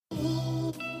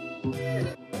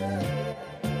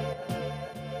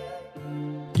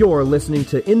You're listening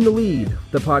to In the Lead,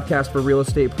 the podcast for real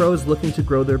estate pros looking to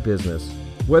grow their business.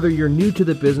 Whether you're new to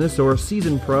the business or a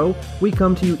seasoned pro, we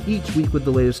come to you each week with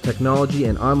the latest technology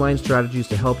and online strategies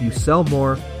to help you sell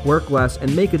more, work less,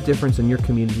 and make a difference in your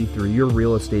community through your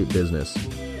real estate business.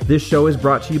 This show is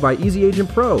brought to you by Easy Agent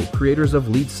Pro, creators of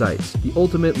Lead Sites, the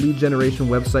ultimate lead generation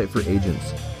website for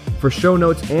agents. For show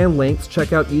notes and links,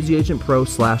 check out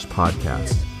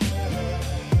easyagentpro.com/podcast.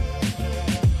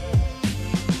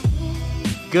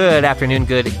 Good afternoon,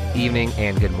 good evening,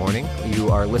 and good morning. You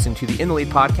are listening to the In the Lead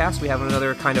podcast. We have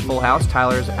another kind of full house.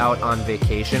 Tyler's out on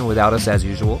vacation without us as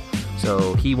usual,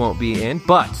 so he won't be in.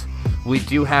 But we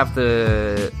do have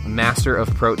the master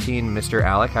of protein, Mr.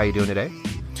 Alec. How are you doing today?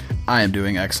 I am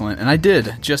doing excellent, and I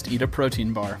did just eat a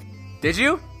protein bar. Did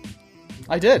you?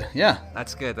 I did, yeah.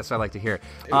 That's good. That's what I like to hear.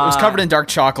 It was covered in dark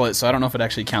chocolate, so I don't know if it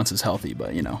actually counts as healthy,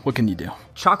 but, you know, what can you do?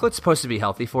 Chocolate's supposed to be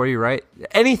healthy for you, right?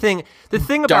 Anything. The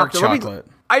thing about dark chocolate.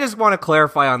 I just want to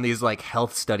clarify on these like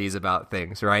health studies about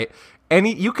things, right?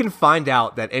 You can find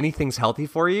out that anything's healthy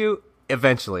for you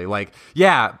eventually. Like,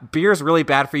 yeah, beer is really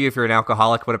bad for you if you're an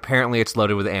alcoholic, but apparently it's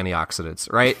loaded with antioxidants,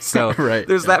 right? So right,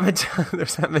 there's that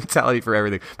mentality for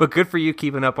everything. But good for you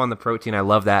keeping up on the protein. I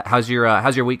love that. How's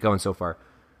your week going so far?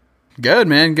 Good,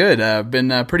 man, good.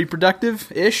 Been pretty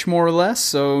productive-ish, more or less,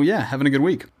 so yeah, having a good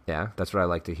week. Yeah, that's what I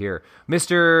like to hear.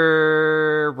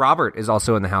 Mr. Robert is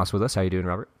also in the house with us. How you doing,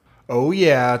 Robert? Oh,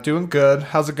 yeah, doing good.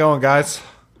 How's it going, guys?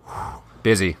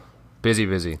 Busy.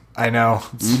 I know.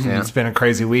 It's been a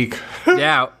crazy week.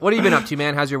 Yeah, what have you been up to,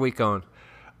 man? How's your week going?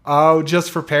 Oh,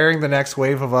 just preparing the next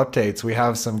wave of updates. We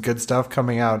have some good stuff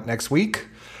coming out next week.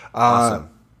 Awesome.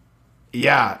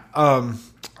 Yeah,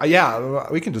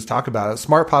 we can just talk about it.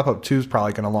 Smart Pop-Up 2 is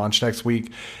probably going to launch next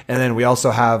week. And then we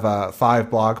also have 5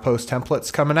 blog post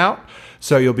templates coming out.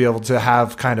 So you'll be able to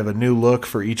have kind of a new look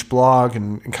for each blog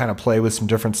and kind of play with some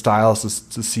different styles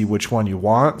to see which one you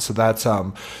want. So that's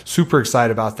super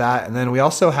excited about that. And then we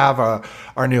also have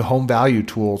our new home value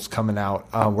tools coming out.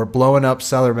 We're blowing up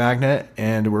Seller Magnet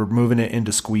and we're moving it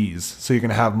into Squeeze. So you're going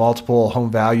to have multiple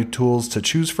home value tools to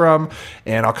choose from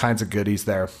and all kinds of goodies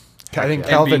there. I think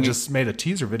Kelvin just made a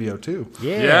teaser video too.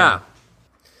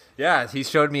 Yeah, he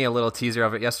showed me a little teaser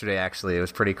of it yesterday, actually. It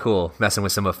was pretty cool, messing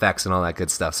with some effects and all that good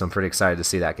stuff. So I'm pretty excited to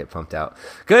see that get pumped out.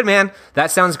 Good, man.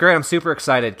 That sounds great. I'm super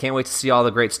excited. Can't wait to see all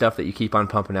the great stuff that you keep on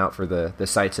pumping out for the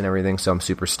sites and everything. So I'm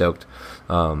super stoked.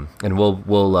 And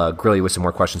we'll grill you with some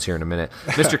more questions here in a minute.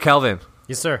 Mr. Kelvin.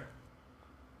 Yes, sir.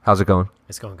 How's it going?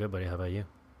 It's going good, buddy. How about you?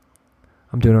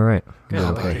 I'm doing all right. Good.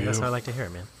 Okay. That's how I like to hear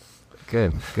it, man.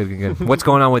 Good. What's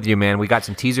going on with you, man? We got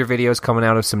some teaser videos coming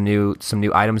out of some new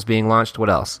items being launched. What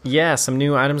else? Yeah, some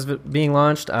new items being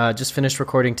launched. Just finished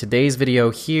recording today's video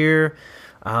here.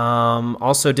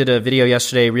 Also did a video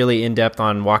yesterday, really in-depth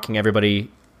on walking everybody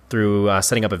through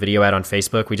setting up a video ad on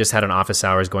Facebook. We just had an office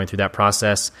hours going through that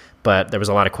process, but there was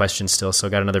a lot of questions still, so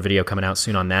got another video coming out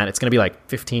soon on that. It's going to be like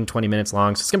 15, 20 minutes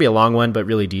long, so it's going to be a long one, but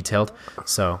really detailed.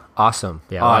 So awesome.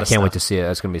 Yeah, I can't wait to see it.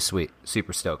 That's going to be sweet.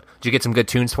 Super stoked. Did you get some good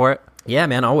tunes for it? Yeah,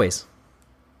 man, always.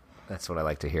 That's what I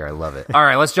like to hear. I love it. All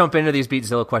right, let's jump into these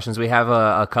BeatZilla questions. We have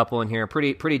a couple in here.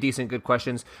 Pretty decent, good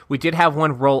questions. We did have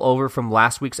one roll over from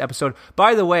last week's episode.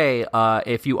 By the way,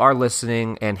 if you are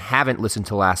listening and haven't listened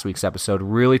to last week's episode,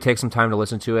 really take some time to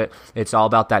listen to it. It's all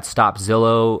about that Stop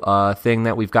Zillow thing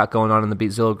that we've got going on in the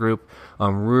BeatZilla group.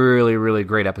 Really, really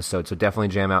great episode, so definitely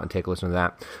jam out and take a listen to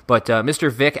that. But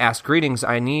Mr. Vic asked, greetings,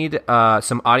 I need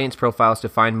some audience profiles to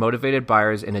find motivated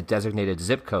buyers in a designated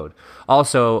zip code.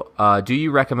 Also, do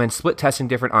you recommend split testing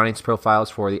different audience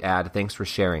profiles for the ad? Thanks for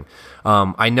sharing.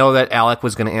 I know that Alec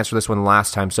was going to answer this one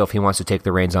last time, so if he wants to take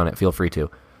the reins on it, feel free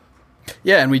to.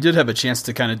 Yeah, and we did have a chance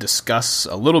to kind of discuss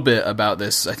a little bit about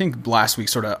this, I think last week,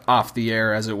 sort of off the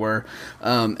air, as it were.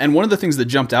 And one of the things that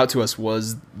jumped out to us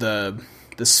was the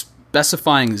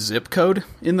specifying zip code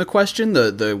in the question.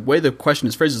 The way the question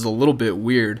is phrased is a little bit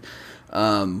weird,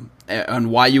 on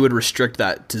why you would restrict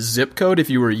that to zip code if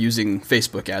you were using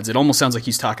Facebook ads. It almost sounds like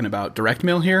he's talking about direct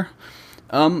mail here.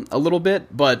 a little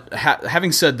bit. But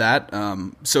having said that,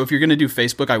 so if you're going to do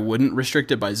Facebook, I wouldn't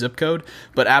restrict it by zip code.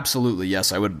 But absolutely,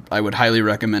 yes, I would highly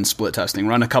recommend split testing.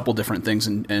 Run a couple different things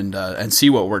and see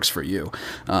what works for you.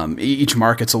 Each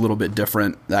market's a little bit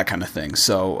different, that kind of thing.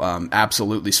 So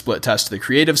absolutely split test the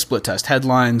creative, split test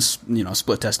headlines,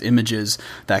 split test images,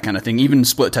 that kind of thing. Even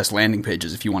split test landing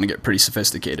pages if you want to get pretty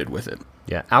sophisticated with it.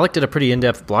 Yeah, Alec did a pretty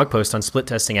in-depth blog post on split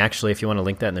testing, actually, if you want to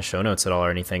link that in the show notes at all or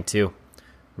anything, too.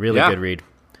 Really good read.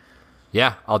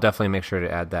 Yeah, I'll definitely make sure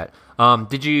to add that. I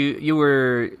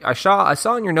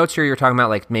saw in your notes here you were talking about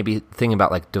like maybe thinking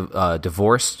about like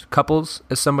divorced couples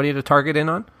as somebody to target in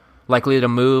on, likely to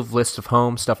move, list of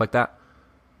homes, stuff like that.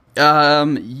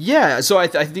 Yeah. So I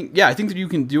think that you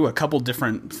can do a couple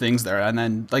different things there. And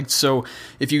then so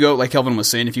if you go, like Kelvin was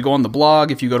saying, if you go on the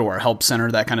blog, if you go to our help center,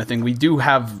 that kind of thing, we do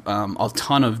have, a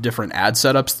ton of different ad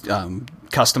setups,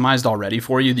 customized already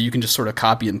for you that you can just sort of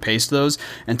copy and paste those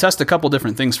and test a couple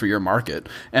different things for your market.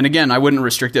 And again, I wouldn't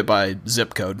restrict it by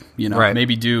zip code, Right.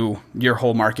 Maybe do your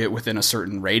whole market within a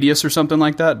certain radius or something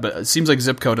like that. But it seems like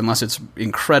zip code, unless it's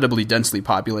incredibly densely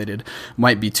populated,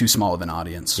 might be too small of an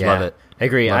audience. Yeah. Love it. I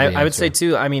agree. Love the I would answer. say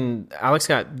too, I mean, Alex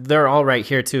they're all right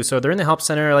here too. So they're in the help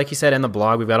center, like you said, and the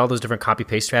blog. We've got all those different copy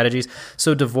paste strategies.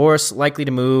 So divorce, likely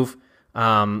to move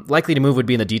would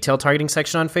be in the detailed targeting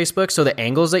section on Facebook. So the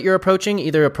angles that you're approaching,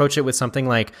 either approach it with something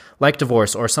like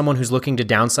divorce or someone who's looking to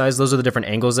downsize. Those are the different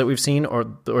angles that we've seen, or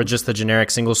just the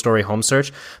generic single story home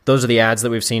search. Those are the ads that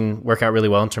we've seen work out really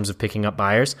well in terms of picking up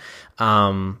buyers.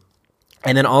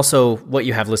 And then also what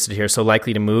you have listed here, so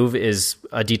likely to move is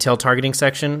a detailed targeting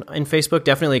section in Facebook.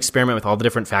 Definitely experiment with all the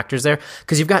different factors there,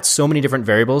 because you've got so many different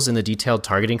variables in the detailed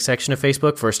targeting section of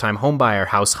Facebook: first-time home buyer,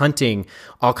 house hunting,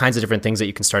 all kinds of different things that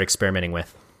you can start experimenting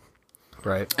with.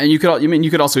 Right. And you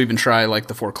could also even try like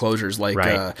the foreclosures, like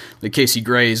Right. Casey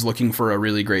Gray's looking for a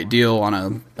really great deal on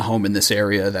a home in this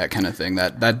area, that kind of thing.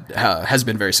 That has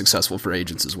been very successful for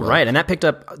agents as well. Right, and that picked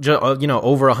up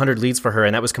over 100 leads for her,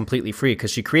 and that was completely free because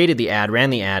she created the ad,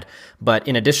 ran the ad, but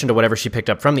in addition to whatever she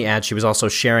picked up from the ad, she was also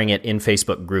sharing it in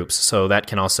Facebook groups. So that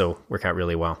can also work out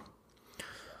really well.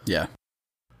 Yeah.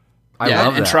 I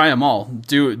love and that. try them all.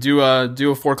 Do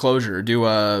a foreclosure, do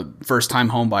a first time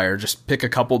home buyer. Just pick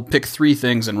 3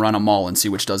 things and run them all and see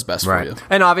which does best for you.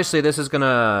 And obviously this is going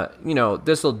to,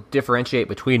 this will differentiate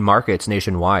between markets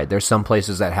nationwide. There's some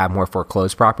places that have more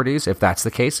foreclosed properties. If that's the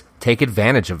case, take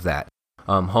advantage of that.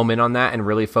 Home in on that and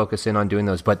really focus in on doing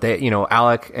those. But they,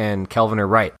 Alec and Kelvin are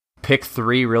right. Pick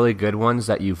 3 really good ones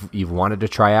that you've wanted to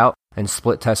try out and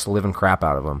split test the living crap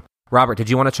out of them. Robert, did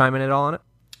you want to chime in at all on it?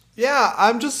 Yeah,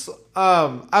 I'm just,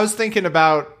 I was thinking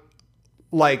about,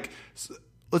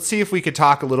 let's see if we could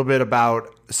talk a little bit about,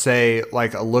 say,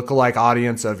 like a lookalike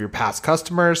audience of your past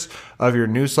customers, of your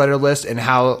newsletter list, and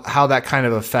how that kind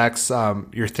of affects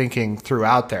your thinking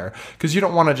throughout there. Because you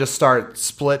don't want to just start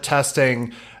split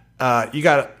testing. You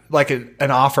got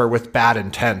an offer with bad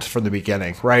intent from the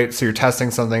beginning, right? So you're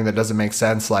testing something that doesn't make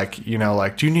sense. Do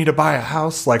you need to buy a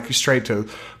house, straight to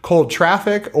cold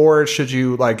traffic, or should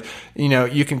you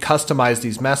you can customize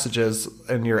these messages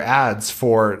in your ads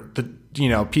for the,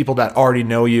 people that already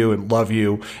know you and love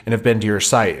you and have been to your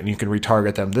site, and you can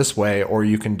retarget them this way, or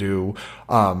you can do,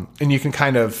 and you can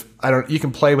you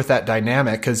can play with that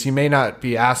dynamic, because you may not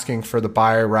be asking for the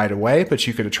buyer right away, but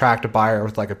you could attract a buyer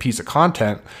with a piece of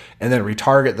content and then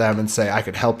retarget them and say, I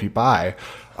could help you buy.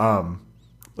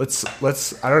 Let's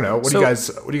I don't know. What do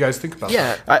you guys think about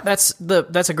that? Yeah,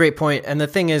 that's a great point. And the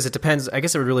thing is, it depends. I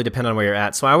guess it would really depend on where you're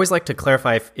at. So I always like to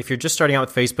clarify, if you're just starting out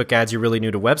with Facebook ads, you're really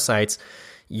new to websites,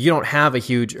 you don't have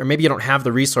maybe you don't have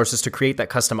the resources to create that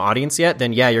custom audience yet,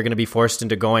 then yeah, you're going to be forced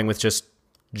into going with just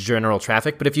general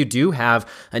traffic. But if you do have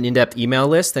an in-depth email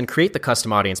list, then create the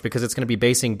custom audience, because it's going to be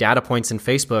basing data points in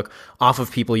Facebook off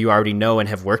of people you already know and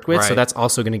have worked with. Right. So that's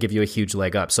also going to give you a huge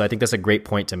leg up. So I think that's a great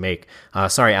point to make.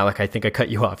 Sorry, Alec, I think I cut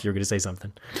you off. You were going to say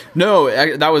something. No,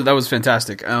 that was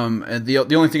fantastic.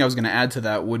 The only thing I was going to add to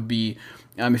that would be,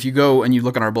 if you go and you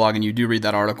look on our blog and you do read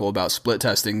that article about split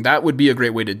testing, that would be a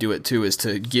great way to do it too, is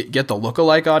to get the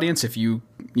lookalike audience. If you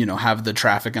have the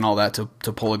traffic and all that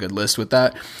to pull a good list with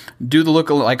that, do the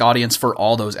lookalike audience for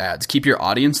all those ads. Keep your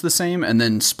audience the same, and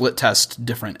then split test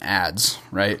different ads,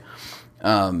 right?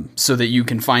 So that you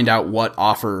can find out what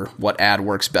ad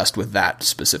works best with that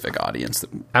specific audience.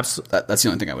 Absolutely. That's the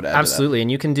only thing I would add. Absolutely. To that.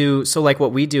 And you can do, so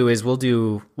what we do is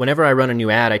whenever I run a new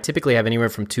ad, I typically have anywhere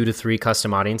from 2 to 3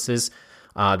 custom audiences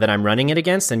that I'm running it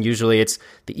against. And usually it's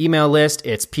the email list,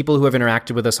 it's people who have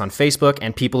interacted with us on Facebook,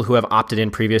 and people who have opted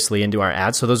in previously into our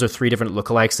ads. So those are 3 different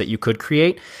lookalikes that you could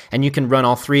create. And you can run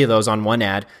all 3 of those on one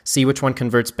ad, see which one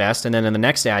converts best. And then in the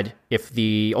next ad, if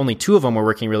the only 2 of them were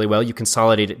working really well, you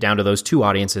consolidate it down to those 2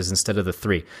 audiences instead of the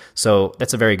 3. So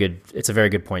it's a very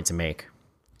good point to make.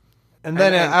 And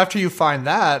then after you find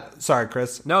that, sorry,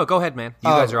 Chris. No, go ahead, man. You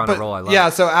guys are on a roll. I love yeah,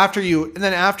 it. so after you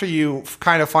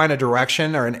kind of find a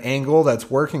direction or an angle that's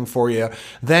working for you,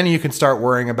 then you can start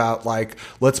worrying about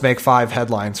let's make 5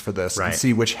 headlines for this and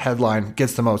see which headline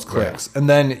gets the most clicks. And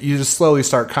then you just slowly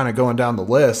start kind of going down the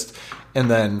list,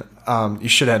 and then you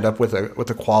should end up with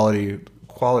a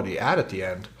quality ad at the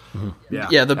end.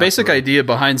 Mm-hmm. Yeah, the basic idea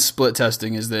behind split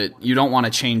testing is that you don't want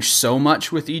to change so much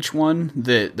with each one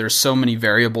that there's so many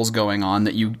variables going on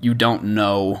that you don't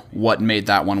know what made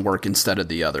that one work instead of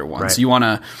the other one. Right. So you want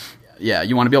to Yeah,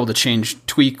 you want to be able to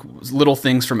tweak little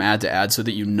things from ad to ad so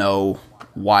that you know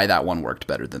why that one worked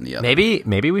better than the other.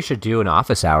 Maybe we should do an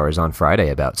office hours on Friday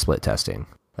about split testing.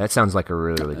 That sounds like a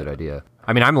really, really good idea.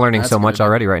 I mean, I'm learning so much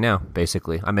already right now,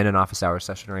 basically. I'm in an office hours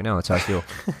session right now. That's how I feel.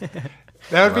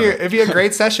 That would it'd be a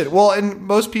great session. Well, and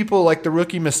most people, like, the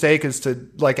rookie mistake is to,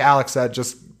 like Alex said,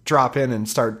 just drop in and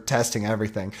start testing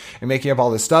everything and making up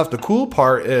all this stuff. The cool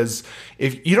part is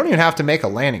if you don't even have to make a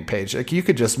landing page, like you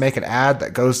could just make an ad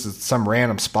that goes to some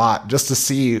random spot just to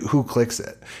see who clicks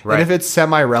it. Right. And if it's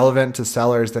semi-relevant to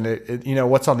sellers, then it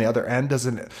what's on the other end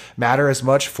doesn't matter as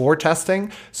much for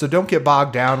testing. So don't get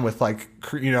bogged down with like,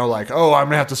 oh, I'm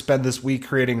gonna have to spend this week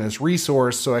creating this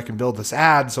resource so I can build this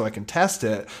ad so I can test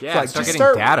it. Yeah, like, start getting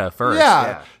data first.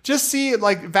 Yeah, just see it,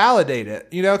 like validate it.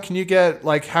 Can you get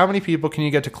like how many people can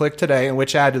you get to click today, and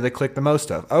which ad do they click the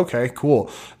most of? Okay, cool.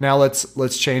 Now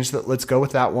let's change that. Let's go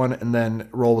with that one, and then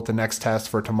roll with the next test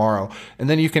for tomorrow. And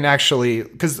then you can actually,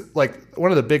 because like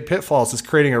one of the big pitfalls is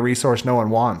creating a resource no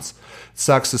one wants. It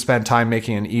sucks to spend time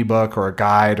making an ebook or a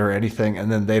guide or anything,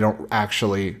 and then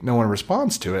no one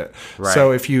responds to it. Right.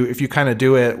 So if you kind of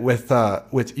do it with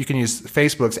you can use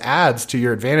Facebook's ads to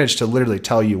your advantage to literally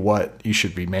tell you what you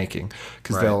should be making,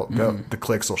 because the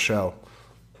clicks will show.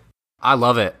 I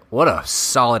love it. What a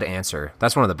solid answer.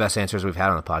 That's one of the best answers we've had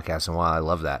on the podcast in a while. I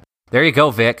love that. There you go,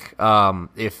 Vic.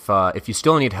 If you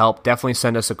still need help, definitely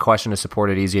send us a question to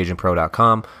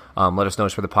support@easyagentpro.com. Let us know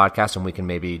it's for the podcast, and we can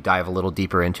maybe dive a little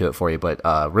deeper into it for you. But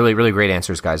really, really great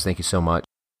answers, guys. Thank you so much.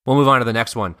 We'll move on to the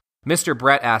next one. Mr.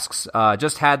 Brett asks,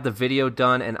 just had the video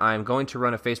done, and I'm going to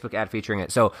run a Facebook ad featuring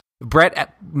it. So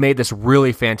Brett made this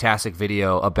really fantastic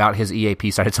video about his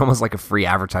EAP site. It's almost like a free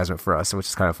advertisement for us, which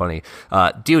is kind of funny.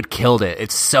 Dude killed it.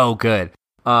 It's so good.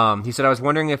 He said, I was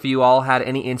wondering if you all had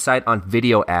any insight on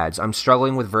video ads. I'm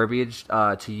struggling with verbiage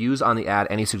to use on the ad.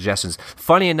 Any suggestions?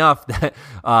 Funny enough,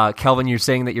 that Kelvin, you're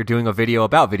saying that you're doing a video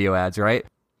about video ads, right?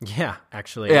 Yeah,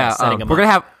 actually. Yeah, we're going to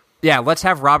have... Yeah, let's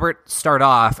have Robert start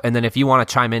off, and then if you want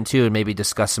to chime in too and maybe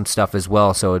discuss some stuff as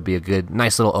well, so it'd be a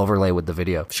nice little overlay with the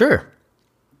video. Sure.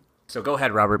 So go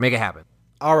ahead, Robert. Make it happen.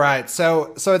 All right.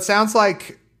 So it sounds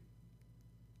like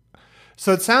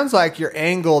your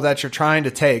angle that you're trying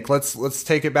to take, let's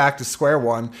take it back to square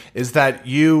one, is that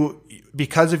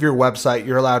because of your website,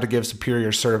 you're allowed to give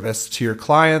superior service to your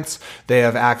clients. They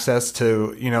have access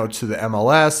to the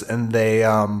MLS, and they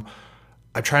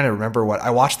I'm trying to remember what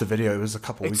I watched the video. It was a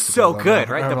couple weeks ago. It's so good,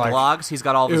 right? The blogs. He's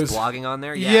got all of his blogging on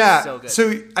there. Yeah. It's so good.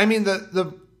 So I mean,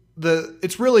 the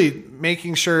it's really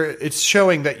making sure it's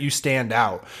showing that you stand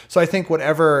out. So I think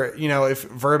whatever, if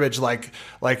verbiage like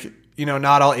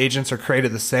not all agents are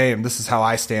created the same. This is how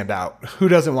I stand out. Who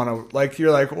doesn't want to,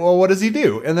 you're like, well, what does he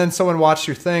do? And then someone watched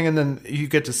your thing, and then you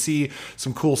get to see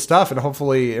some cool stuff and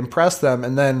hopefully impress them.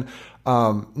 And then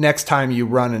next time you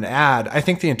run an ad, I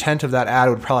think the intent of that ad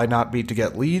would probably not be to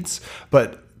get leads,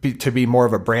 but to be more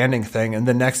of a branding thing. And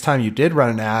the next time you did run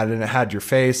an ad and it had your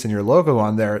face and your logo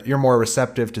on there, you're more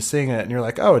receptive to seeing it. And you're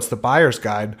like, oh, it's the buyer's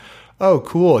guide. Oh,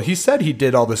 cool. He said he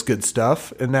did all this good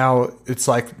stuff. And now it's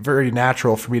like very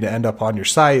natural for me to end up on your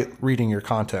site reading your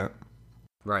content.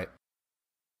 Right.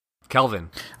 Kelvin,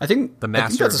 I think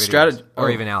that's a strategy. Or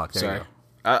even Alec. There you go.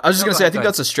 I was just going to say, I think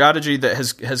that's a strategy that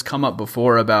has come up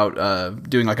before about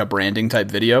doing like a branding type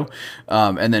video.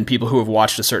 And then people who have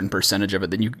watched a certain percentage of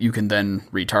it, then you can then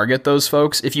retarget those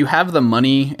folks. If you have the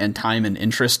money and time and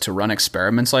interest to run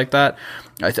experiments like that,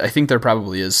 I think there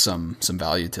probably is some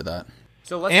value to that.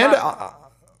 So let's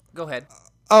go ahead.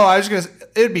 Oh, I was going to say,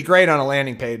 it'd be great on a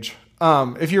landing page.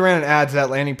 If you ran an ad to that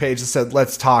landing page that said,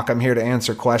 let's talk, I'm here to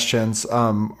answer questions,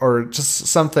 or just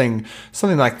something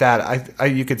like that,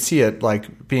 you could see it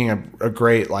like being a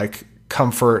great like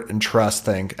comfort and trust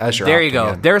thing as you're there you go.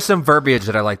 in. There's some verbiage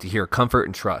that I like to hear, comfort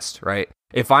and trust, right?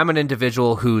 If I'm an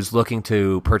individual who's looking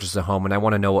to purchase a home and I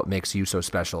want to know what makes you so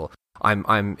special,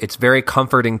 it's very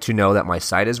comforting to know that my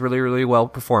site is really, really well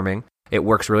performing. It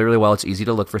works really, really well. It's easy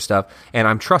to look for stuff, and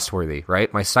I'm trustworthy,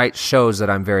 right? My site shows that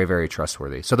I'm very, very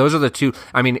trustworthy. So those are the two.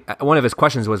 I mean, one of his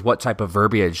questions was, what type of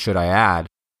verbiage should I add?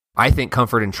 I think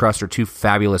comfort and trust are two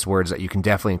fabulous words that you can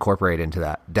definitely incorporate into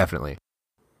that. Definitely.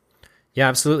 Yeah,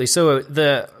 absolutely. So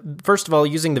first of all,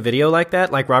 using the video like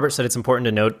that, like Robert said, it's important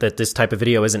to note that this type of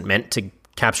video isn't meant to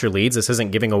capture leads. This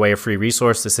isn't giving away a free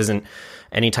resource. This isn't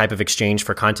any type of exchange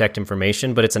for contact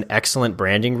information, but it's an excellent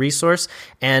branding resource.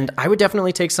 And I would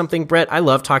definitely take something, Brett. I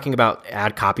love talking about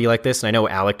ad copy like this, and I know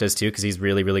Alec does too, because he's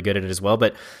really, really good at it as well.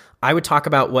 But I would talk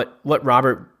about what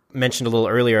Robert mentioned a little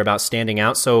earlier about standing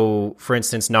out. So for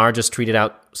instance, NAR just tweeted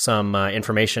out some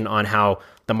information on how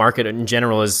the market in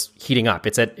general is heating up.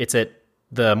 It's at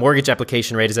the mortgage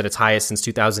application rate is at its highest since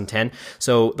 2010.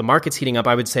 So the market's heating up.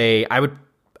 I would say I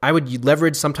would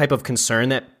leverage some type of concern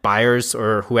that buyers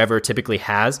or whoever typically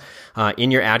has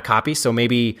in your ad copy. So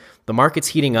maybe the market's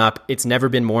heating up. It's never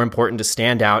been more important to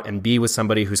stand out and be with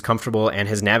somebody who's comfortable and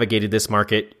has navigated this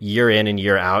market year in and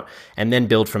year out, and then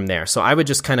build from there. So I would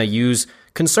just kind of use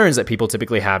concerns that people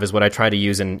typically have is what I try to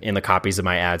use in the copies of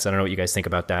my ads. I don't know what you guys think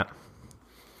about that.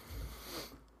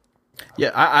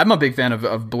 Yeah, I'm a big fan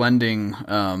of blending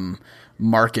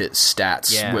market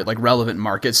stats with like relevant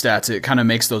market stats. It kind of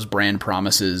makes those brand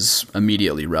promises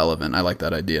immediately relevant. I like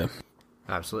that idea.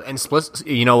 Absolutely. And split,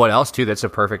 you know what else too? That's a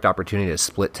perfect opportunity to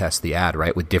split test the ad,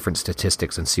 right? With different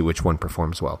statistics and see which one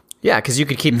performs well. Yeah, because you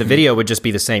could keep the video would just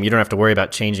be the same. You don't have to worry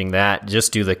about changing that.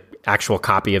 Just do the actual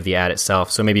copy of the ad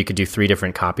itself. So maybe you could do 3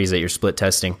 different copies that you're split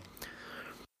testing.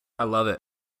 I love it.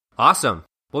 Awesome.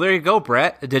 Well, there you go,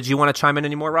 Brett. Did you want to chime in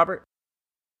anymore, Robert?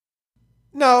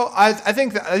 No, I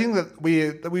think that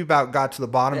we about got to the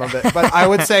bottom of it. But I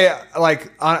would say, like,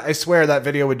 I swear that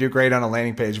video would do great on a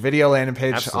landing page. Video landing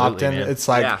page opt-in. Man. It's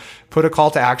like put a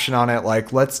call to action on it.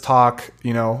 Like, let's talk.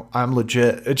 You know, I'm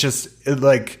legit. It just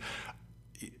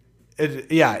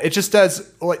it just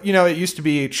does. You know, it used to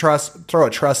be trust. Throw a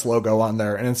trust logo on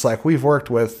there, and it's like we've worked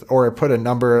with, or put a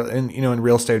number in. You know, in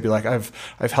real estate, it'd be like I've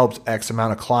helped X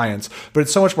amount of clients. But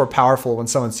it's so much more powerful when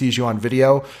someone sees you on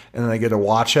video and then they get to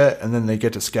watch it, and then they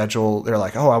get to schedule. They're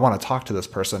like, oh, I want to talk to this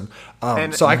person.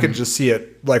 So I could just see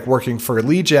it like working for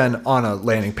lead gen on a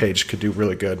landing page could do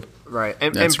really good. Right.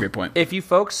 That's a great point. If you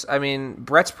folks, I mean,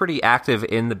 Brett's pretty active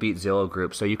in the Beat Zillow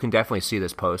group, so you can definitely see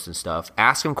this post and stuff.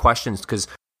 Ask him questions because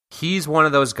he's one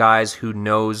of those guys who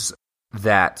knows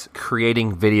that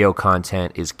creating video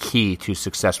content is key to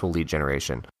successful lead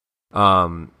generation,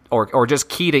 or just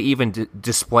key to even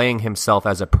displaying himself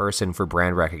as a person for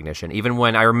brand recognition. Even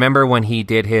when I remember when he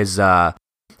did his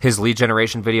lead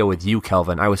generation video with you,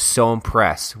 Kelvin, I was so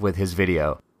impressed with his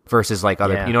video versus like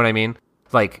other, you know what I mean?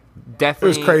 Like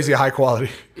definitely, it was crazy high quality.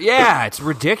 Yeah, it's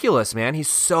ridiculous, man. He's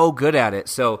so good at it.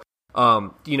 So.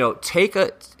 You know,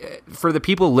 for the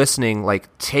people listening,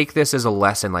 like take this as a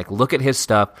lesson, like look at his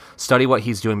stuff, study what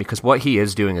he's doing because what he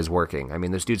is doing is working. I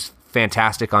mean, this dude's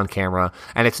fantastic on camera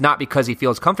and it's not because he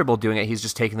feels comfortable doing it. He's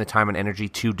just taking the time and energy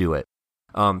to do it.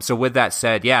 So with that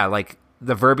said, yeah, like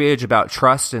the verbiage about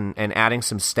trust and adding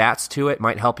some stats to it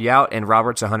might help you out. And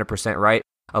Robert's 100% right.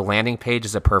 A landing page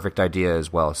is a perfect idea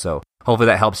as well. So hopefully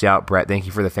that helps you out, Brett. Thank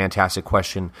you for the fantastic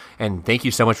question. And thank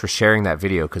you so much for sharing that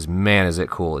video because, man, is it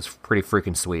cool. It's pretty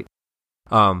freaking sweet.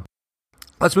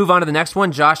 Let's move on to the next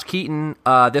one. Josh Keaton,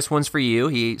 this one's for you.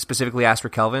 He specifically asked for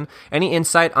Kelvin. Any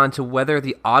insight onto whether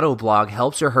the auto blog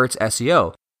helps or hurts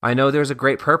SEO? I know there's a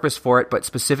great purpose for it, but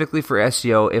specifically for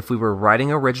SEO, if we were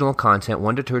writing original content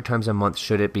 1 to 2 times a month,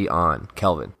 should it be on?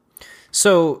 Kelvin.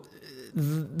 So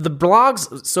the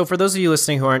blogs, so for those of you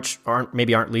listening who aren't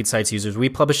Lead Sites users, we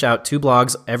publish out 2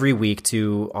 blogs every week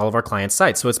to all of our clients'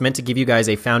 sites. So it's meant to give you guys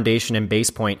a foundation and base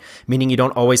point, meaning you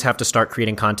don't always have to start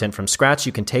creating content from scratch.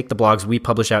 You can take the blogs we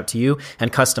publish out to you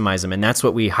and customize them. And that's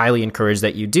what we highly encourage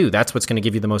that you do. That's what's going to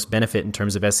give you the most benefit in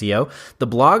terms of SEO. The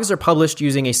blogs are published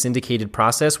using a syndicated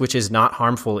process, which is not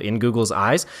harmful in Google's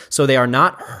eyes. So they are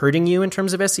not hurting you in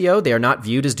terms of SEO. They are not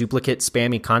viewed as duplicate,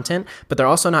 spammy content, but they're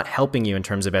also not helping you in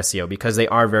terms of SEO because they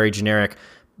are very generic,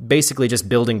 basically just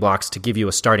building blocks to give you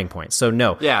a starting point. So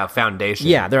no. Yeah, foundation.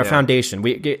 Yeah, they're a foundation.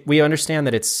 We understand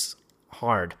that it's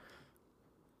hard.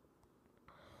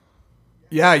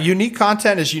 Yeah, unique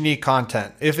content is unique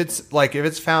content. If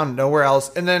it's found nowhere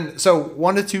else, and then so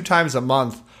 1 to 2 times a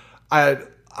month,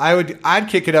 I'd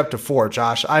kick it up to 4,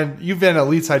 Josh. You've been a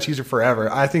Lead Sites user forever.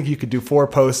 I think you could do 4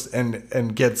 posts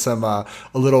and get some a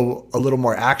little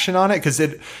more action on it because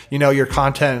your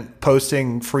content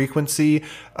posting frequency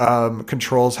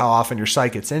controls how often your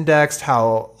site gets indexed,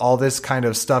 how all this kind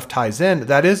of stuff ties in.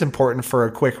 That is important for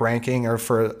a quick ranking or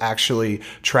for actually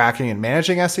tracking and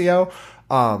managing SEO.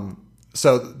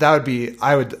 So that would be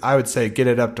I would say get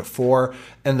it up to 4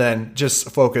 and then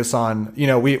just focus on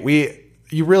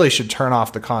you really should turn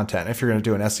off the content if you're going to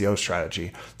do an SEO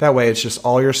strategy. That way it's just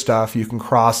all your stuff. You can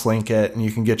cross-link it and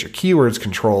you can get your keywords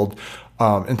controlled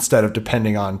instead of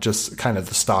depending on just kind of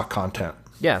the stock content.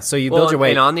 Yeah, so you build your way.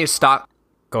 And on these stock...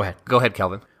 Go ahead,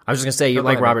 Kelvin. I was just going to say,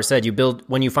 like Robert said,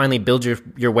 when you finally build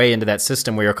your way into that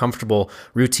system where you're comfortable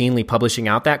routinely publishing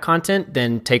out that content,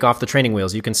 then take off the training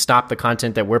wheels. You can stop the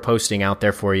content that we're posting out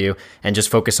there for you and just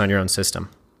focus on your own system.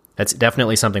 That's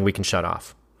definitely something we can shut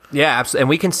off. Yeah, absolutely. And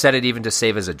we can set it even to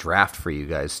save as a draft for you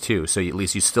guys too. So at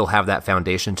least you still have that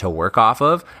foundation to work off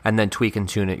of and then tweak and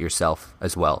tune it yourself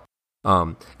as well.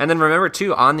 And then remember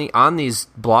too, on these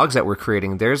blogs that we're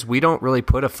creating, we don't really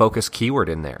put a focus keyword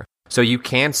in there. So you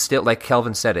can still, like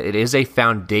Kelvin said, it is a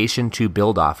foundation to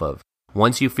build off of.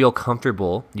 Once you feel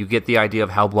comfortable, you get the idea of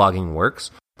how blogging works,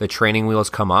 the training wheels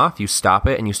come off, you stop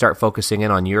it, and you start focusing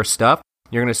in on your stuff.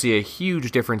 You're going to see a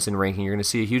huge difference in ranking. You're going to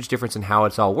see a huge difference in how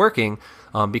it's all working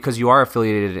because you are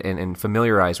affiliated and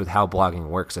familiarized with how blogging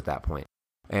works at that point.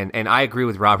 And I agree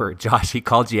with Robert. Josh, he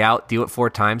called you out. Do it 4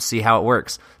 times. See how it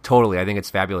works. Totally. I think it's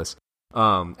fabulous.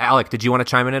 Alec, did you want to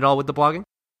chime in at all with the blogging?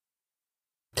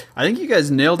 I think you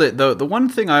guys nailed it. The one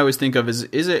thing I always think of is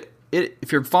it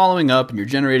if you're following up and you're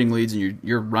generating leads and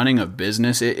you're running a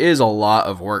business, it is a lot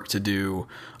of work to do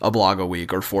a blog a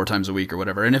week or 4 times a week or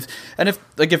whatever. And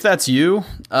if that's you,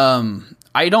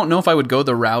 I don't know if I would go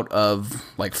the route of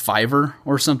like Fiverr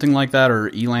or something like that, or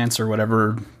Elance or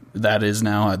whatever that is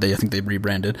now. I think they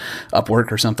rebranded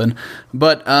Upwork or something.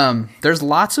 But there's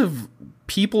lots of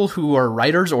people who are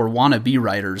writers or want to be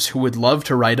writers who would love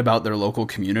to write about their local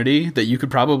community that you could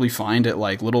probably find at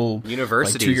like little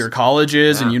universities, like 2-year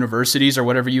colleges and universities or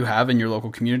whatever you have in your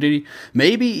local community.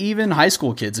 Maybe even high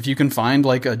school kids. If you can find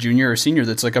like a junior or senior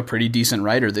that's like a pretty decent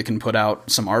writer that can put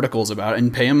out some articles about it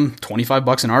and pay them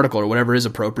 $25 an article or whatever is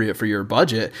appropriate for your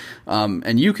budget.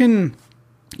 And you can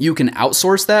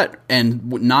outsource that and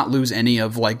not lose any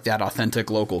of like that authentic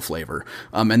local flavor.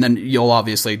 And then you'll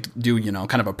obviously do,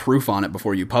 kind of a proof on it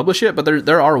before you publish it. But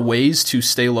there are ways to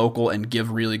stay local and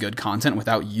give really good content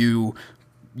without you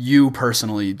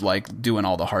personally like doing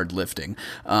all the hard lifting.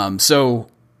 So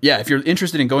yeah, if you're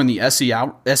interested in going the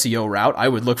SEO route, I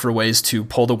would look for ways to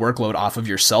pull the workload off of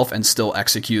yourself and still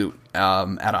execute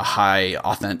at a high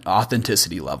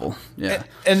authenticity level. Yeah.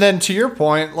 And then to your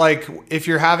point, like if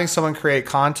you're having someone create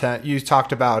content, you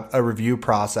talked about a review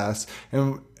process,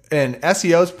 and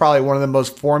SEO is probably one of the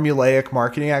most formulaic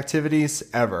marketing activities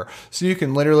ever. So you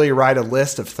can literally write a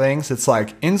list of things. It's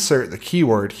like insert the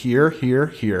keyword here, here,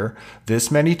 here,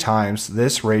 this many times,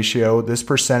 this ratio, this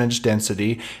percentage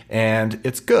density, and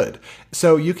it's good.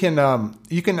 So you can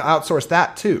outsource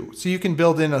that too. So you can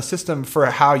build in a system for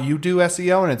how you do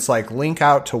SEO, and it's like link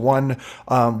out to one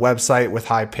website with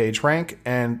high page rank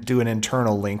and do an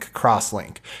internal link, cross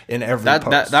link in every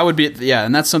post. That would be, yeah,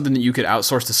 and that's something that you could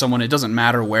outsource to someone. It doesn't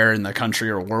matter where in the country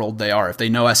or world they are. If they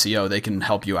know SEO, they can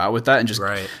help you out with that and just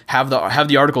have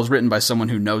the articles written by someone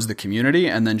who knows the community,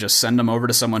 and then just send them over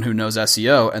to someone who knows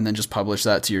SEO, and then just publish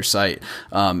that to your site.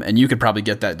 And you could probably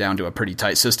get that down to a pretty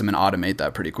tight system and automate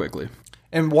that pretty quickly.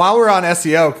 And while we're on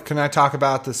SEO, can I talk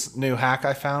about this new hack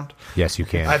I found? Yes, you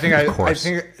can. I think I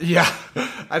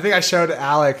showed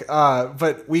Alec.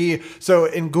 So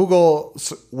in Google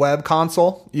Web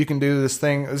Console, you can do this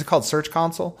thing. Is it called Search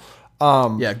Console?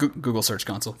 Google Search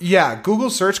Console. Yeah, Google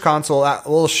Search Console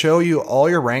will show you all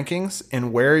your rankings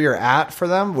and where you're at for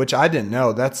them, which I didn't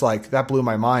know. That blew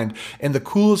my mind. And the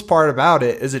coolest part about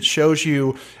it is it shows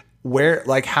you where,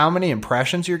 like, how many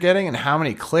impressions you're getting and how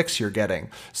many clicks you're getting.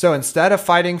 So instead of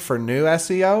fighting for new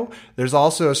SEO, there's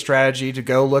also a strategy to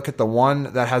go look at the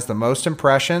one that has the most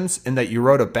impressions and that you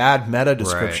wrote a bad meta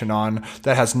description on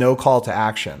that has no call to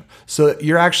action. So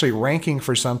you're actually ranking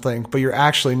for something, but you're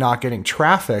actually not getting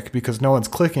traffic because no one's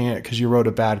clicking it because you wrote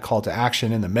a bad call to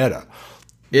action in the meta.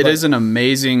 It is an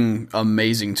amazing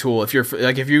tool. If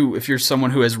you're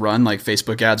someone who has run like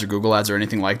Facebook ads or Google ads or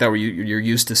anything like that, where you're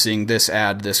used to seeing this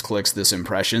ad, this clicks, this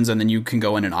impressions, and then you can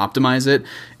go in and optimize it.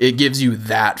 It gives you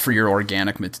that for your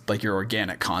organic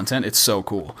content. It's so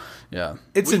cool. Yeah,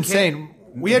 it's insane.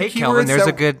 We had keywords. Kelvin,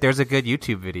 there's a good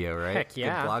YouTube video, right? Heck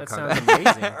yeah, blog that sounds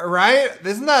amazing. Right?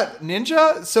 Isn't that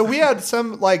ninja? So we had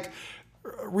some like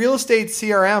real estate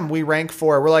CRM we rank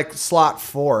for. We're like slot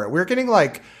 4. We're getting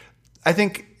like, I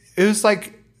think it was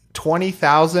like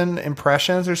 20,000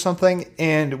 impressions or something,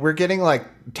 and we're getting like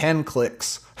 10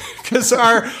 clicks because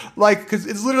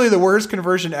it's literally the worst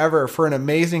conversion ever for an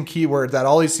amazing keyword that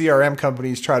all these CRM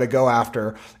companies try to go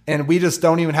after, and we just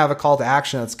don't even have a call to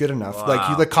action that's good enough. Wow.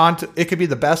 Like the content, it could be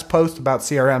the best post about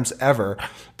CRMs ever,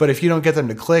 but if you don't get them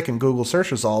to click in Google search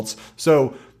results,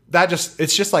 so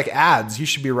it's just like ads. You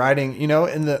should be writing,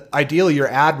 ideally your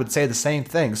ad would say the same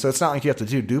thing. So it's not like you have to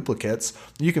do duplicates.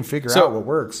 You can figure out what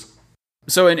works.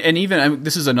 So, and even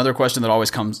this is another question that always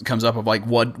comes up of like,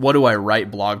 what do I write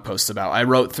blog posts about? I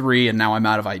wrote 3 and now I'm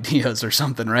out of ideas or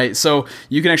something, right? So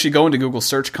you can actually go into Google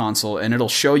Search Console and it'll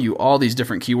show you all these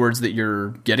different keywords that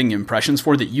you're getting impressions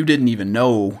for that you didn't even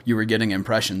know you were getting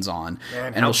impressions on. Man,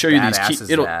 and it'll show you these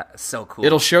so cool.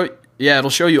 It'll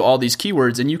show you all these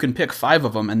keywords, and you can pick 5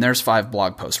 of them, and there's 5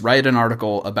 blog posts. Write an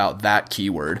article about that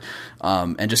keyword,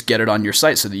 and just get it on your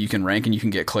site so that you can rank and you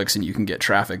can get clicks and you can get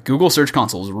traffic. Google Search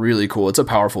Console is really cool. It's a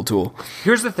powerful tool.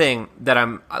 Here's the thing that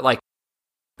I'm like,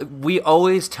 we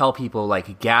always tell people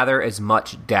like gather as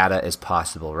much data as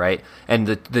possible, right? And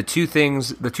the two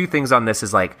things on this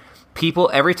is like people,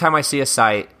 every time I see a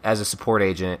site as a support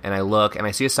agent and I look and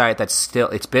I see a site that's still,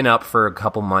 it's been up for a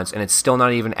couple months and it's still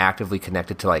not even actively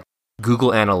connected to like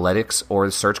Google Analytics or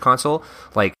the Search Console,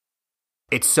 like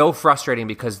it's so frustrating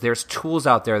because there's tools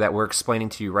out there that we're explaining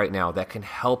to you right now that can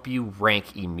help you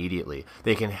rank immediately.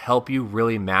 They can help you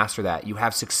really master that. You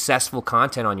have successful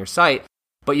content on your site,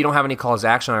 but you don't have any calls to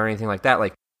action or anything like that.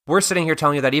 Like we're sitting here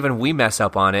telling you that even we mess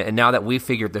up on it, and now that we've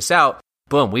figured this out,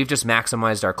 boom, we've just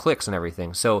maximized our clicks and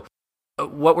everything. So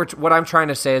what I'm trying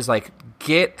to say is like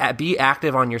be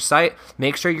active on your site.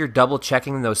 Make sure you're double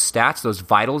checking those stats, those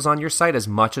vitals on your site as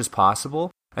much as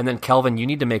possible. And then Kelvin, you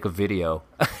need to make a video.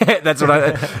 That's what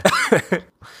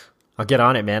I'll get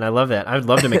on it, man. I love that. I would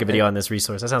love to make a video on this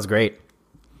resource. That sounds great.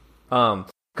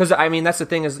 Because I mean, that's the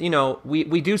thing is, you know,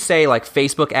 we do say like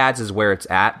Facebook ads is where it's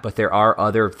at, but there are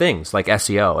other things like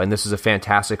SEO, and this is a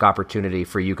fantastic opportunity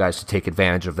for you guys to take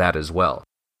advantage of that as well.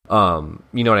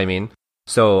 You know what I mean?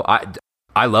 So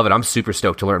I love it. I'm super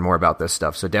stoked to learn more about this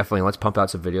stuff. So definitely let's pump out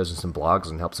some videos and some blogs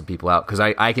and help some people out, because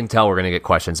I can tell we're going to get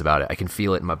questions about it. I can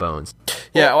feel it in my bones.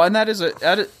 Yeah, well, and that is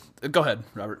go ahead,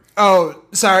 Robert. Oh,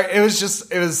 sorry.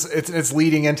 It's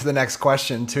leading into the next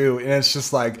question too. And it's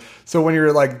just like, so when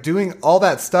you're like doing all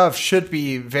that stuff should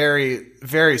be very,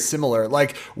 very similar.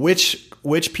 Like which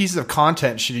piece of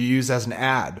content should you use as an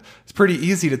ad? It's pretty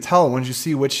easy to tell when you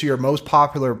see which your most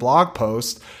popular blog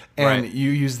post, and you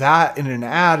use that in an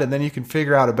ad, and then you can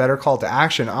figure out a better call to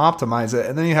action, optimize it.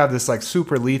 And then you have this like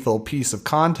super lethal piece of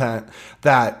content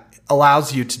that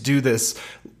allows you to do this.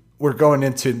 We're going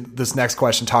into this next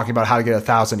question talking about how to get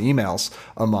 1,000 emails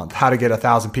a month, how to get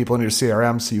 1,000 people into your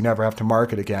CRM so you never have to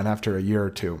market again after a year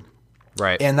or two.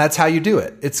 Right. And that's how you do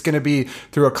it. It's going to be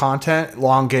through a content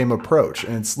long game approach.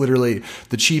 And it's literally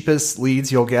the cheapest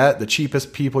leads you'll get, the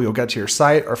cheapest people you'll get to your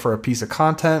site are for a piece of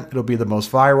content. It'll be the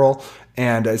most viral.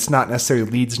 And it's not necessarily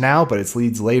leads now, but it's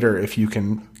leads later if you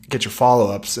can get your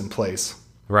follow-ups in place.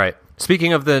 Right.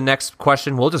 Speaking of the next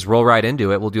question, we'll just roll right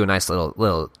into it. We'll do a nice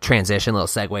little transition, little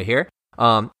segue here.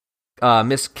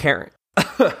 Miss Karen,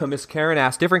 Miss Karen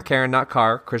asked, different Karen, not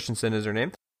Carr. Christensen is her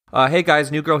name. Hey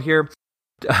guys, new girl here.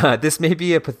 This may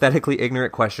be a pathetically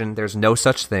ignorant question. There's no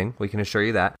such thing. We can assure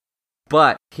you that.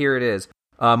 But here it is.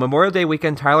 Memorial Day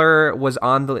weekend, Tyler was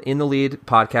in the lead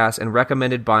podcast and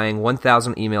recommended buying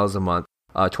 1,000 emails a month,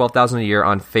 12,000 a year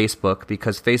on Facebook,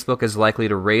 because Facebook is likely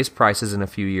to raise prices in a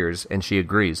few years, and she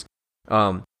agrees.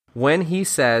 When he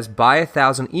says buy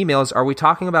 1,000 emails, are we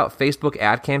talking about Facebook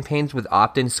ad campaigns with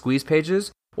opt-in squeeze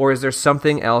pages, or is there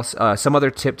something else, some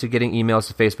other tip to getting emails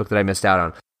to Facebook that I missed out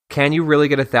on? Can you really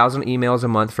get 1,000 emails a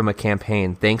month from a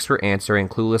campaign? Thanks for answering,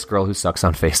 clueless girl who sucks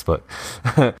on Facebook.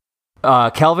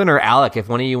 Kelvin or Alec, if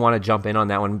one of you want to jump in on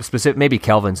that one, maybe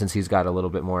Kelvin, since he's got a little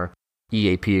bit more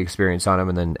EAP experience on him,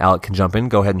 and then Alec can jump in.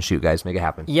 Go ahead and shoot, guys. Make it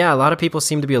happen. Yeah, a lot of people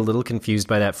seem to be a little confused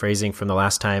by that phrasing from the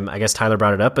last time. I guess Tyler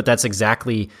brought it up, but that's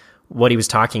exactly what he was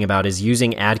talking about, is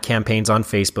using ad campaigns on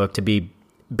Facebook to be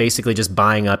basically just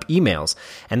buying up emails.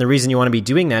 And the reason you want to be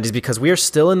doing that is because we are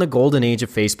still in the golden age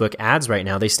of Facebook ads right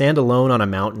now. They stand alone on a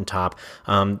mountaintop.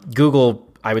 Google,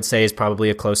 I would say, is probably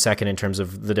a close second in terms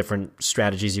of the different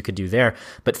strategies you could do there.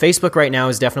 But Facebook right now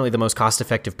is definitely the most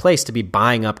cost-effective place to be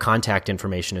buying up contact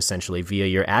information essentially via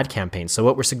your ad campaign. So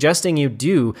what we're suggesting you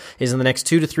do is in the next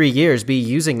 2 to 3 years, be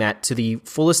using that to the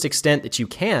fullest extent that you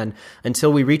can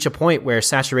until we reach a point where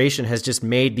saturation has just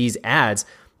made these ads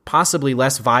possibly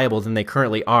less viable than they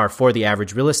currently are for the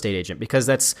average real estate agent, because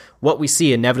that's what we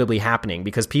see inevitably happening,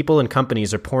 because people and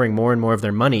companies are pouring more and more of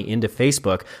their money into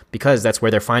Facebook because that's where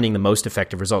they're finding the most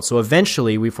effective results. So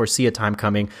eventually we foresee a time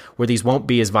coming where these won't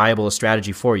be as viable a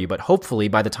strategy for you, but hopefully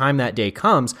by the time that day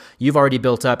comes, you've already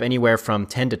built up anywhere from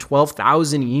 10 to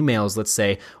 12,000 emails, let's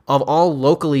say, of all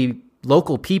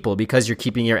local people, because you're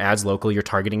keeping your ads local, you're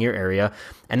targeting your area,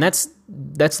 and that's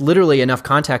literally enough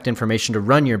contact information to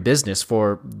run your business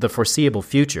for the foreseeable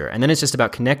future. And then it's just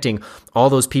about connecting all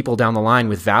those people down the line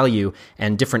with value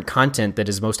and different content that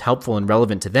is most helpful and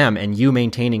relevant to them, and you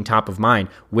maintaining top of mind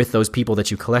with those people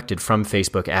that you collected from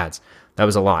Facebook ads. That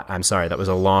was a lot. I'm sorry. That was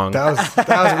a long... That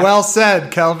was well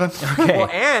said, Kelvin. Okay. Well,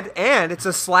 and it's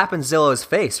a slap in Zillow's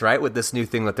face, right, with this new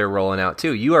thing that they're rolling out,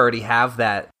 too. You already have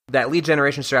that lead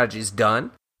generation strategy is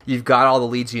done. You've got all the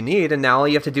leads you need, and now all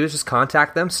you have to do is just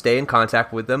contact them, stay in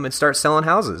contact with them, and start selling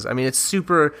houses. I mean, it's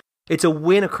a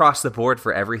win across the board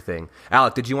for everything.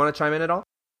 Alec, did you want to chime in at all?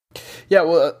 Yeah,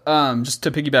 well, just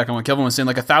to piggyback on what Kelvin was saying,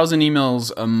 like 1,000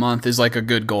 emails a month is like a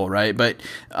good goal, right? But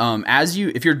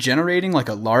if you're generating like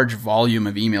a large volume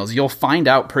of emails, you'll find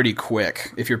out pretty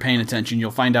quick if you're paying attention.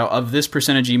 You'll find out of this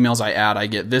percentage emails I add, I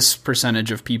get this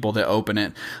percentage of people that open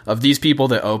it. Of these people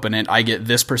that open it, I get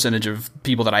this percentage of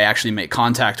people that I actually make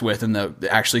contact with and that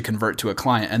actually convert to a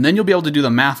client. And then you'll be able to do the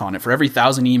math on it. For every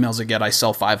 1,000 emails I get, I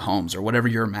sell 5 homes or whatever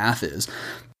your math is.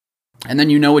 And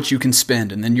then you know what you can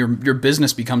spend, and then your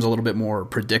business becomes a little bit more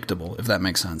predictable, if that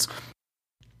makes sense.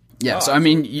 Yeah, so I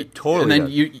mean, totally. And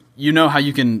then you know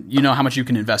how much you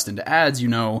can invest into ads.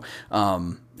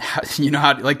 How,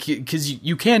 because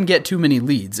you can get too many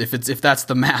leads if that's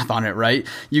the math on it, right?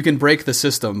 You can break the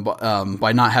system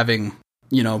by not having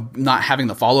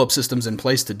the follow-up systems in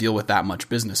place to deal with that much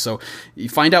business. So you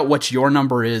find out what your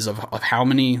number is of how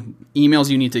many emails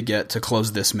you need to get to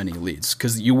close this many leads,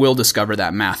 because you will discover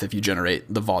that math if you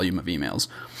generate the volume of emails.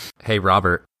 Hey,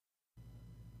 Robert.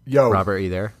 Yo. Robert, are you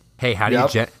there? Hey, how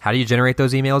do you generate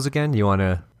those emails again? You want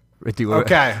to do a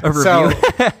review? So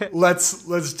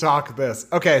let's talk this.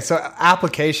 Okay, so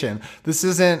application. This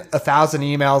isn't 1,000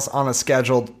 emails on a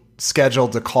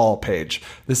scheduled to call page.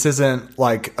 This isn't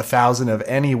like 1,000 of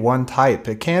any one type.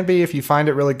 It can be if you find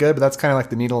it really good, but that's kind of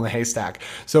like the needle in the haystack.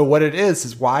 So what it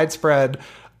is widespread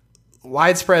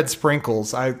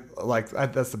sprinkles.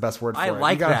 That's the best word for it. I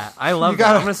like that. I love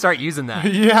that. I'm going to start using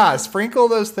that. Yeah, sprinkle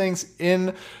those things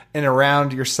in and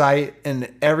around your site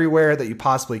and everywhere that you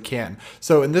possibly can.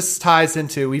 So, and this ties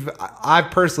into,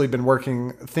 I've personally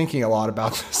been thinking a lot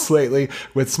about this lately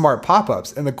with smart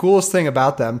pop-ups. And the coolest thing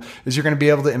about them is you're going to be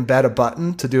able to embed a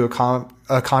button to do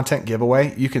a content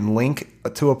giveaway. You can link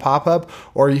to a pop-up,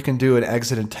 or you can do an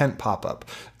exit intent pop-up,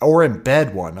 or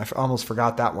embed one. I almost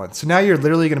forgot that one. So now you're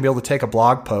literally going to be able to take a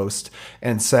blog post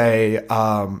and say,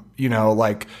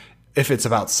 if it's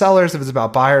about sellers, if it's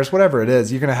about buyers, whatever it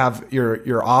is, you're going to have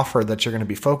your offer that you're going to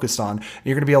be focused on.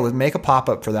 You're going to be able to make a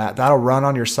pop-up for that. That'll run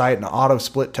on your site and auto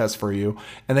split test for you.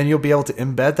 And then you'll be able to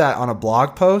embed that on a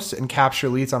blog post and capture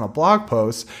leads on a blog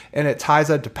post. And it ties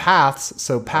into Paths.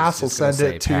 So Paths will send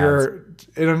it to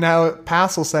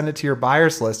Paths will send it to your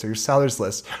buyers list or your sellers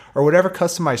list or whatever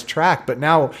customized track. But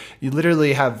now you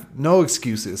literally have no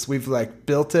excuses. We've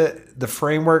built the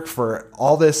framework for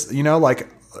all this,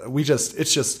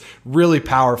 it's just really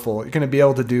powerful. You're going to be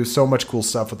able to do so much cool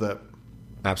stuff with it.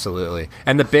 Absolutely.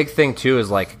 And the big thing too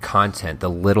is content, the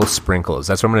little sprinkles.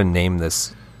 That's what I'm going to name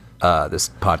this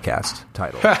podcast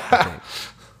title. I think.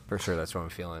 For sure, that's what I'm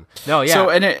feeling. No, yeah. So,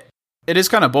 and it is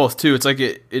kind of both too. It's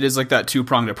it is like that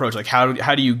 2-pronged approach. Like how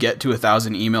do you get to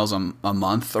 1,000 emails a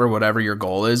month or whatever your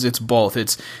goal is? It's both.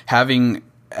 It's having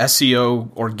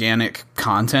SEO organic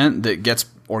content that gets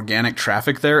organic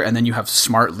traffic there, and then you have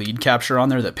smart lead capture on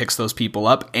there that picks those people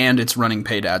up, and it's running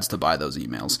paid ads to buy those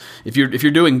emails. If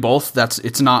you're doing both,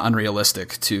 it's not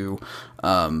unrealistic to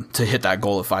hit that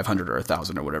goal of 500 or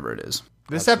 1,000 or whatever it is.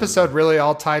 This episode really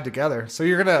all tied together. So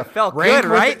you're gonna rank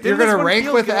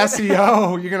with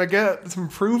SEO. You're gonna get some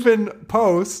proven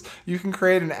posts. You can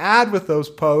create an ad with those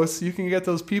posts. You can get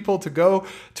those people to go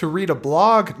to read a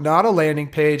blog, not a landing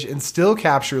page, and still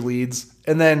capture leads,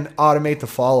 and then automate the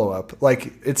follow up.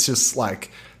 It's just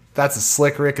that's as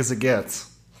slick Rick as it gets.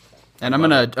 And I'm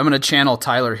gonna channel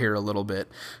Tyler here a little bit.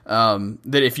 That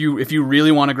if you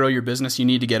really want to grow your business, you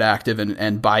need to get active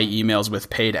and buy emails with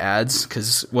paid ads.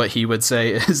 Because what he would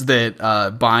say is that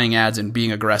buying ads and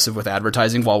being aggressive with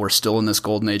advertising while we're still in this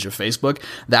golden age of Facebook,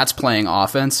 that's playing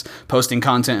offense. Posting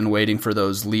content and waiting for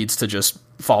those leads to just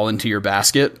fall into your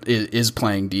basket is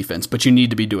playing defense. But you need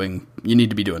to be doing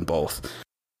both.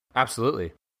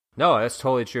 Absolutely. No, that's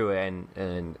totally true,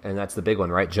 and that's the big one,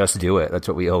 right? Just do it. That's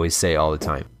what we always say all the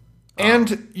time.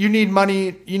 And you need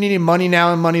money. You need money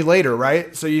now and money later,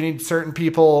 right? So you need certain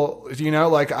people.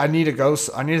 I need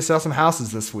to sell some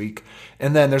houses this week,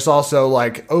 and then there's also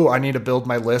I need to build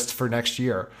my list for next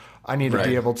year. I need to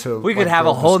be able to. We could have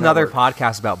a whole nother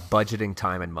podcast about budgeting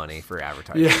time and money for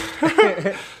advertising.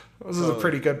 Yeah. This is a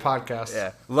pretty good podcast.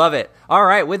 Yeah, love it. All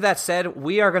right, with that said,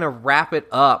 we are going to wrap it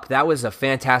up. That was a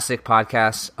fantastic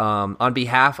podcast. On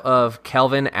behalf of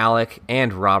Kelvin, Alec,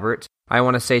 and Robert, I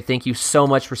want to say thank you so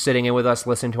much for sitting in with us,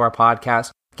 listening to our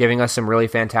podcast, giving us some really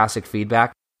fantastic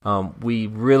feedback. We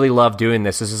really love doing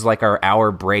this. This is like our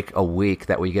hour break a week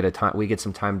that we get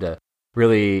some time to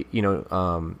really,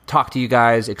 talk to you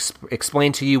guys,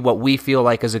 explain to you what we feel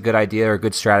like is a good idea or a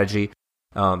good strategy.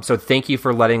 So thank you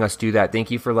for letting us do that.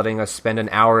 Thank you for letting us spend an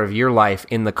hour of your life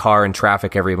in the car in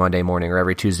traffic every Monday morning or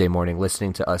every Tuesday morning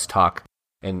listening to us talk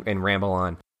and ramble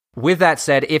on. With that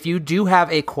said, if you do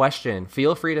have a question,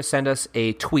 feel free to send us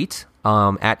a tweet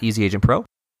at EasyAgentPro.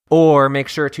 or make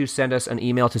sure to send us an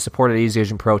email to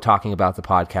support@EasyAgentPro talking about the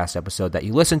podcast episode that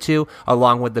you listened to,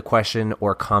 along with the question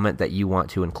or comment that you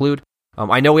want to include.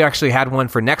 I know we actually had one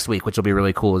for next week, which will be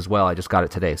really cool as well. I just got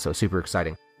it today, so super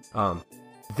exciting.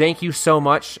 Thank you so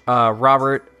much,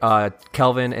 Robert,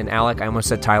 Kelvin, and Alec. I almost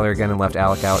said Tyler again and left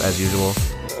Alec out as usual.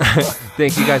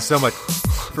 Thank you guys so much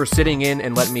for sitting in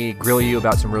and letting me grill you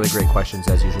about some really great questions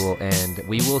as usual. And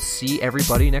we will see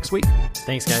everybody next week.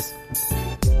 Thanks, guys.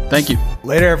 Thank you.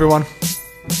 Later, everyone.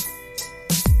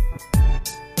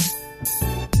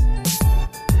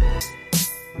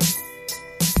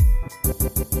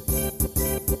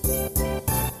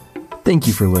 Thank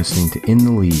you for listening to In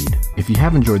the Lead. If you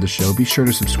have enjoyed the show, be sure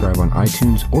to subscribe on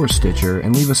iTunes or Stitcher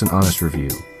and leave us an honest review.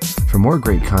 For more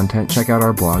great content, check out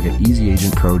our blog at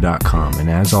easyagentpro.com. And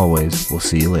as always, we'll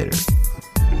see you later.